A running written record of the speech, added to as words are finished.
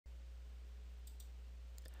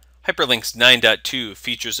Hyperlinks 9.2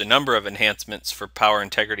 features a number of enhancements for power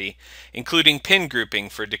integrity, including pin grouping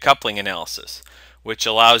for decoupling analysis, which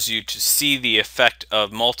allows you to see the effect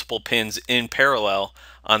of multiple pins in parallel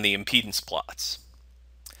on the impedance plots.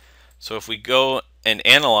 So if we go and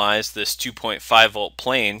analyze this 2.5 volt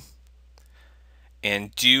plane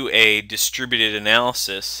and do a distributed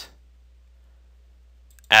analysis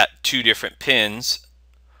at two different pins,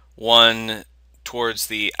 one towards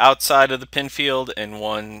the outside of the pin field and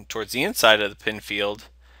one towards the inside of the pin field,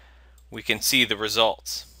 we can see the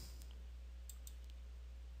results.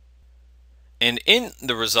 And in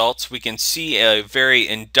the results, we can see a very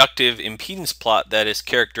inductive impedance plot that is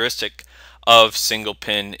characteristic of single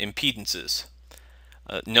pin impedances.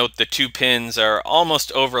 Note the two pins are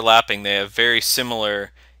almost overlapping. They have very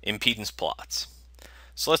similar impedance plots.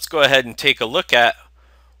 So let's go ahead and take a look at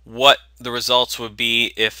what the results would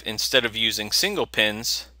be if instead of using single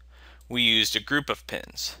pins, we used a group of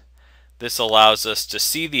pins. This allows us to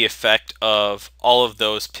see the effect of all of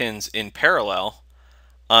those pins in parallel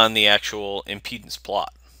on the actual impedance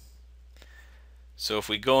plot. So if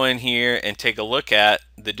we go in here and take a look at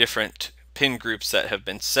the different pin groups that have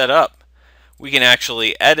been set up, we can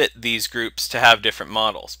actually edit these groups to have different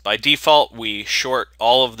models. By default, we short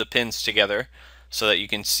all of the pins together so that you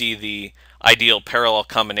can see the ideal parallel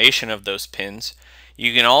combination of those pins.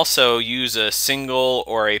 You can also use a single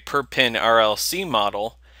or a per pin RLC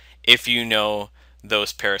model if you know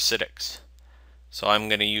those parasitics. So I'm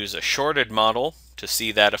going to use a shorted model to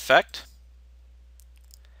see that effect,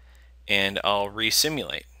 and I'll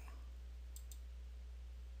resimulate.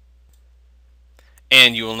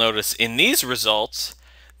 And you will notice in these results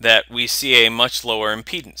that we see a much lower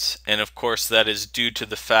impedance, and of course that is due to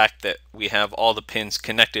the fact that we have all the pins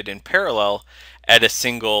connected in parallel at a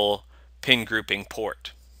single pin grouping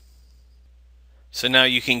port. So now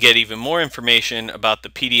you can get even more information about the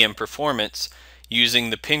PDN performance using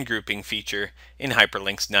the pin grouping feature in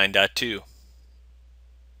Hyperlinks 9.2.